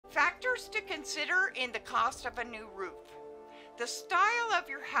Factors to consider in the cost of a new roof. The style of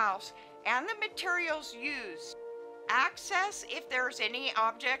your house and the materials used. Access, if there's any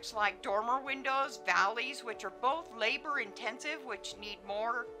objects like dormer windows, valleys, which are both labor intensive, which need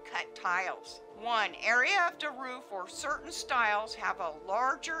more cut tiles. 1. Area of the roof or certain styles have a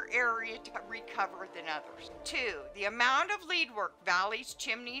larger area to recover than others. 2. The amount of lead work, valleys,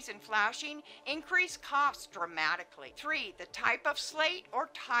 chimneys, and flashing increase costs dramatically. 3. The type of slate or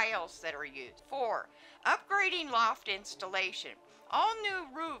tiles that are used. 4. Upgrading loft installation. All new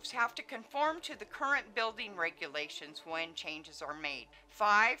roofs have to conform to the current building regulations when changes are made.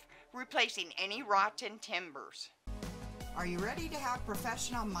 5. Replacing any rotten timbers. Are you ready to have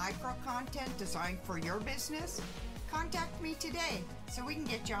professional micro content designed for your business? Contact me today so we can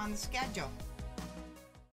get you on the schedule.